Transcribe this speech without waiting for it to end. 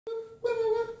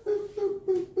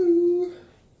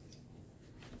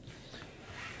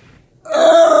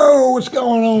what's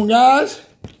going on, guys?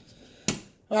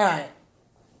 All right.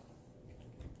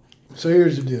 So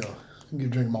here's the deal. Let me get a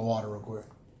drink of my water real quick.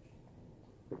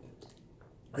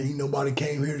 Ain't nobody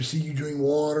came here to see you drink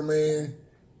water, man.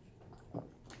 All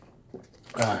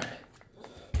right.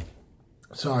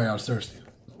 Sorry, I was thirsty.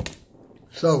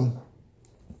 So,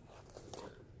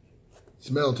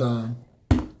 smell time.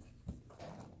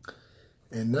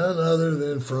 And none other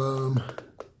than from...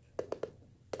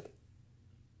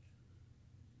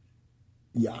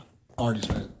 Yeah, Artius,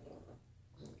 man.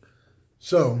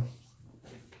 So,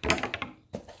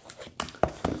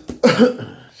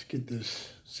 let's get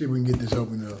this, see if we can get this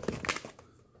opened up.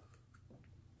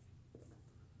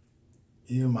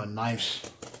 Even my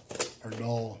knives are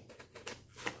dull.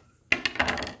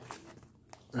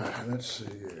 All right, let's see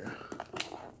here.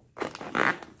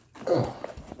 Oh,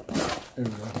 there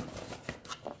we go.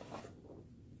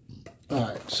 All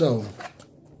right, so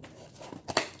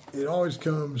it always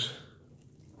comes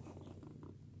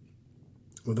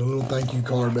with a little thank you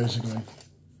card, basically.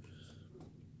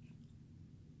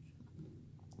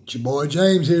 It's your boy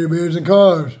James here, Beards and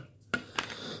Cars.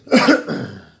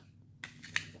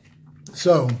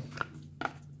 So,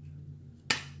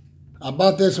 I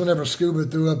bought this whenever Scuba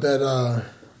threw up that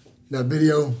that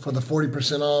video for the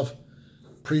 40% off.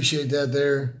 Appreciate that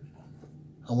there.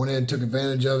 I went ahead and took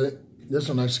advantage of it. This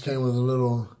one actually came with a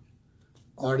little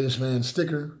Artius Man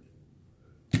sticker.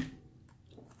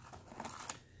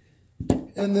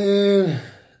 And then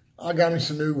I got me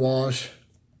some new wash,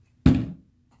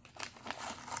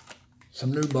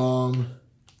 some new balm,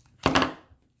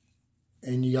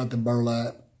 and you got the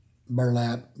burlap,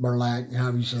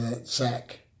 however you say that,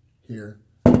 sack here.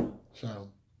 So,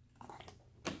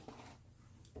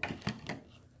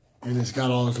 and it's got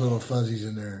all those little fuzzies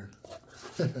in there.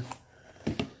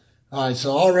 All right,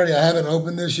 so already I haven't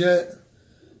opened this yet.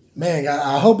 Man,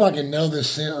 I hope I can nail this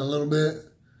scent a little bit.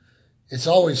 It's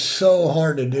always so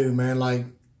hard to do, man. Like,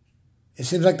 it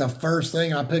seems like the first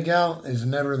thing I pick out is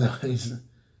never the... It seems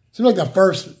like the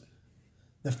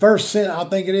first scent I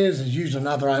think it is usually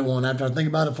not the right one. After I think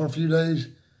about it for a few days,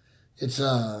 it's...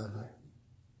 I've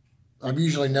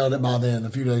usually nailed it by then, a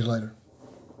few days later.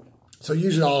 So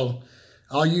usually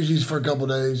I'll use these for a couple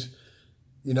days.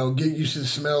 You know, get used to the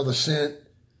smell of the scent.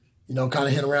 You know, kind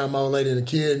of hit around my old lady and a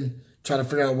kid. Try to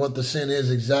figure out what the scent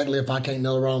is exactly if I can't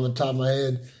nail it right on the top of my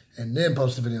head. And then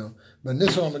post the video. But in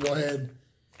this one, I'm going to go ahead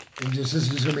and this is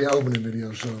just going to be an opening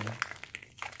video. So,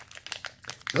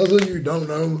 those of you who don't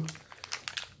know,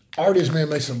 Artius, man,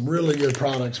 makes some really good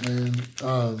products, man.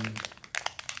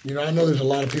 You know, I know there's a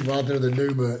lot of people out there that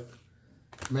do, but,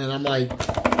 man, I'm like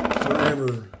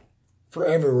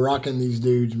forever rocking these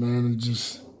dudes, man. It's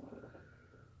just,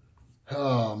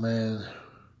 oh, man.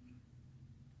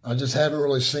 I just haven't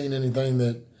really seen anything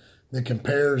that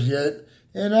compares yet.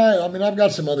 And I mean, I've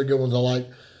got some other good ones I like.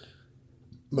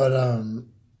 But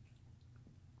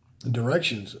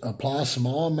directions. Apply a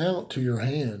small amount to your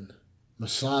hand.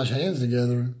 Massage hands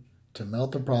together to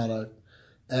melt the product.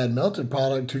 Add melted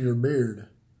product to your beard.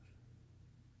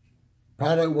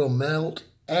 Product will melt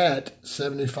at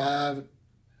 75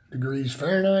 degrees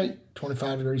Fahrenheit,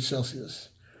 25 degrees Celsius.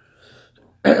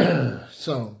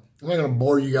 So, I'm not going to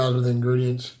bore you guys with the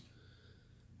ingredients.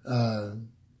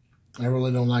 I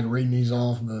really don't like reading these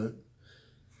off, but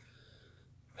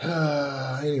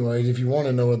anyways, if you want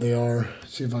to know what they are,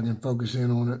 see if I can focus in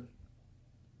on it.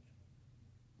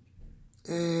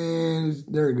 And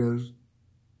there it goes.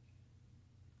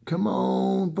 Come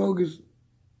on, focus.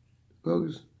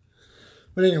 Focus.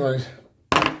 But anyways,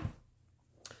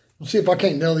 we'll see if I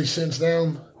can't nail these scents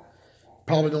down.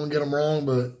 Probably going to get them wrong,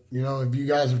 but, you know, if you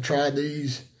guys have tried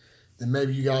these, then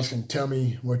maybe you guys can tell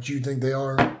me what you think they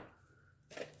are.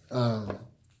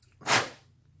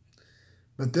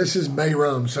 But this is Bay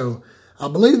Rum, so I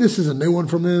believe this is a new one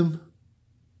from them.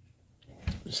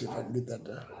 Let's see if I can get that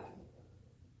down.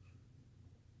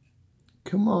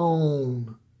 Come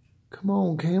on. Come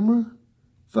on, camera.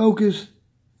 Focus.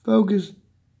 Focus.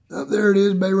 Oh, there it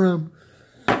is, Bay Rum.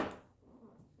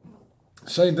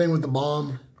 Same thing with the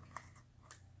balm.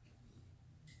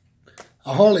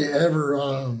 I hardly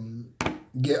ever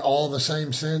get all the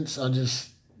same scents. I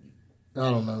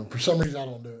don't know. For some reason, I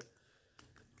don't do it.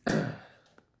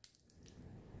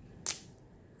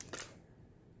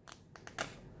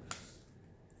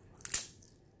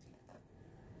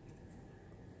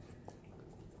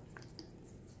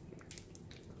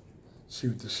 See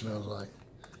what this smells like.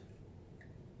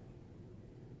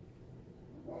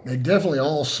 They definitely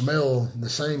all smell the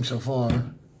same so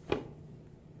far.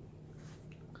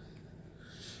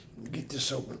 Get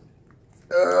this open.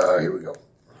 Here we go.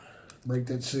 Break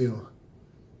that seal.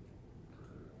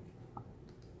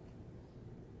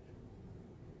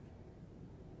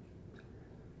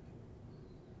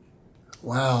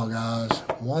 Wow, guys.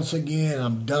 Once again,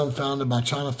 I'm dumbfounded by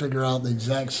trying to figure out the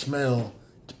exact smell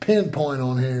to pinpoint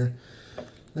on here.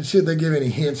 Let's see if they give any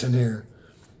hints in here.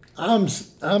 I'm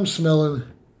smelling.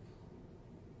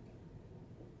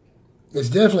 It's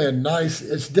definitely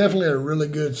a really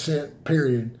good scent,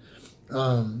 period.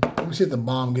 Let me see if the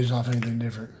bomb gives off anything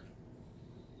different.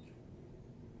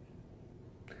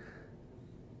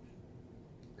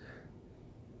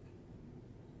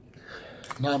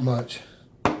 Not much.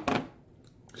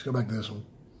 Let's go back to this one.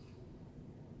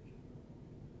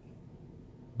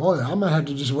 Boy, I might have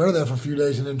to just wear that for a few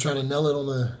days and then try to nail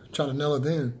it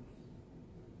then.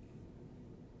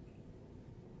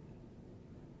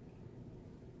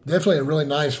 Definitely a really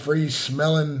nice, free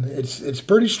smelling. It's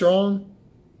pretty strong.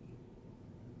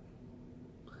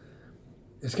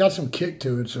 It's got some kick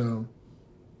to it, so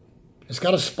it's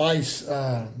got a spice.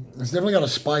 It's definitely got a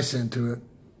spice into it.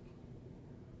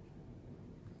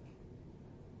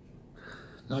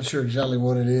 Not sure exactly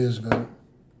what it is, but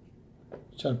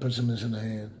try to put some of this in the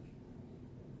hand.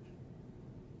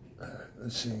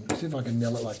 Let's see. See if I can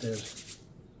nail it like this.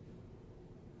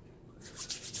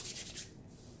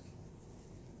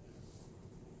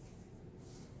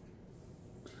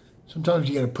 Sometimes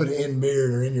you got to put it in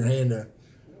beard or in your hand.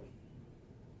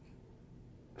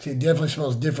 See, it definitely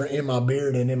smells different in my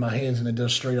beard and in my hands than it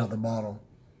does straight out the bottle.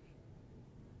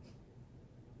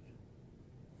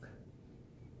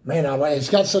 Man, it's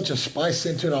got such a spice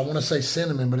into it. I want to say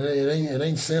cinnamon, but it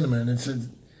ain't cinnamon. It's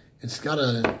got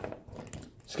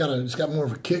more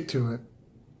of a kick to it,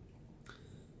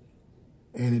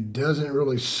 and it doesn't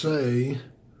really say.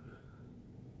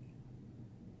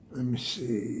 Let me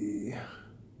see.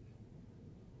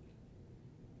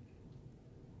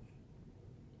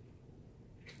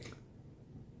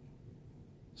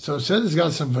 So it says it's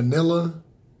got some vanilla,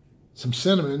 some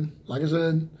cinnamon, like I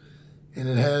said, and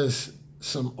it has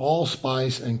some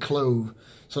allspice and clove.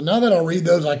 So now that I read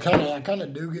those, I kind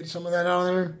of do get some of that out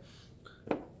of there.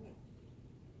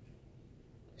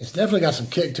 It's definitely got some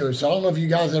kick to it. So I don't know if you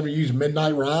guys ever use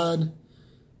Midnight Ride.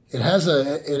 It has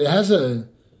a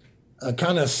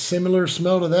kind of similar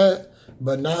smell to that,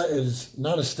 but not as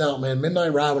stout, man.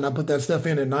 Midnight Ride, when I put that stuff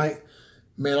in at night,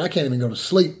 man, I can't even go to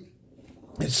sleep.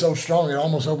 It's so strong, it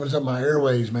almost opens up my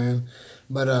airways, man.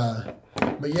 But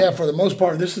yeah, for the most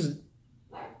part,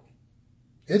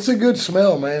 it's a good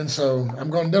smell, man. So I'm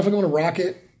definitely going to rock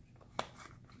it.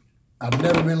 I've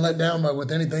never been let down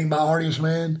with anything by Artius,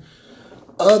 man,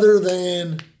 other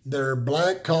than their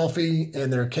black coffee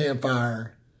and their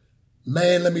campfire.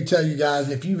 Man, let me tell you guys,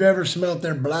 if you've ever smelled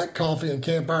their black coffee and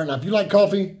campfire, now if you like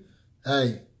coffee,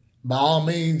 hey, by all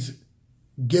means,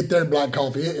 get their black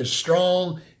coffee. It is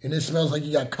strong, and it smells like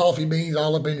you got coffee beans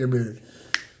all up in your beard.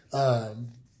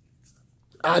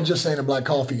 I just ain't a black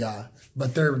coffee guy,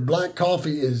 but their black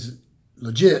coffee is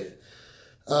legit.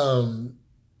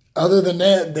 Other than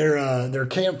that, their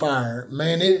campfire,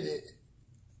 man,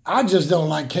 I just don't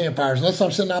like campfires. Unless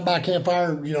I'm sitting out by a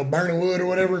campfire, burning wood or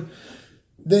whatever,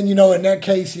 then, in that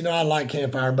case, I like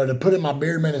campfire. But to put it in my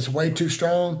beard, man, it's way too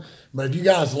strong. But if you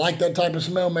guys like that type of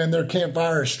smell, man, their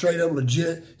campfire is straight up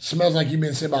legit. It smells like you've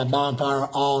been sitting by a bonfire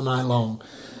all night long.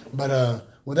 But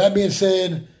with that being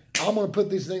said, I'm going to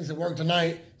put these things to work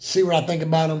tonight, see what I think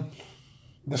about them.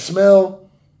 The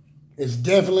smell is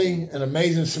definitely an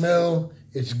amazing smell.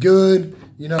 It's good.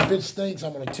 If it stinks,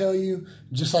 I'm going to tell you.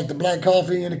 Just like the black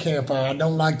coffee and the campfire. I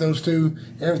don't like those two.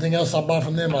 Everything else I bought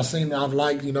from them, I've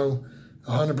liked,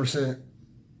 100%.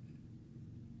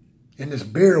 And this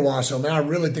beard wash, so man, I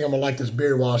really think I'm going to like this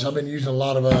beard wash. I've been using a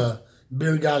lot of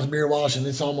Beard Guys beard wash, and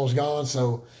it's almost gone.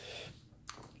 So,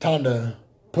 time to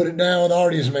put it down with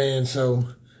Artius, man. So,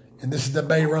 and this is the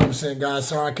Bay Rum scent, guys.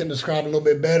 Sorry I couldn't describe it a little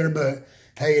bit better, but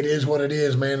hey, it is what it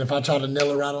is, man. If I try to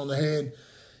nail it right on the head,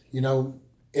 it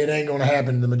ain't going to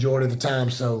happen the majority of the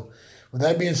time. So, with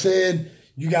that being said,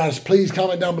 you guys please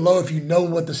comment down below if you know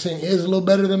what the scent is a little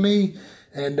better than me.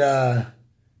 And,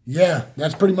 yeah,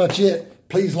 that's pretty much it.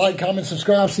 Please like, comment,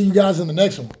 subscribe. See you guys in the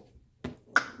next one.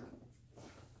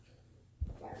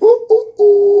 Ooh, ooh,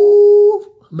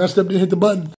 ooh. Messed up, didn't hit the button.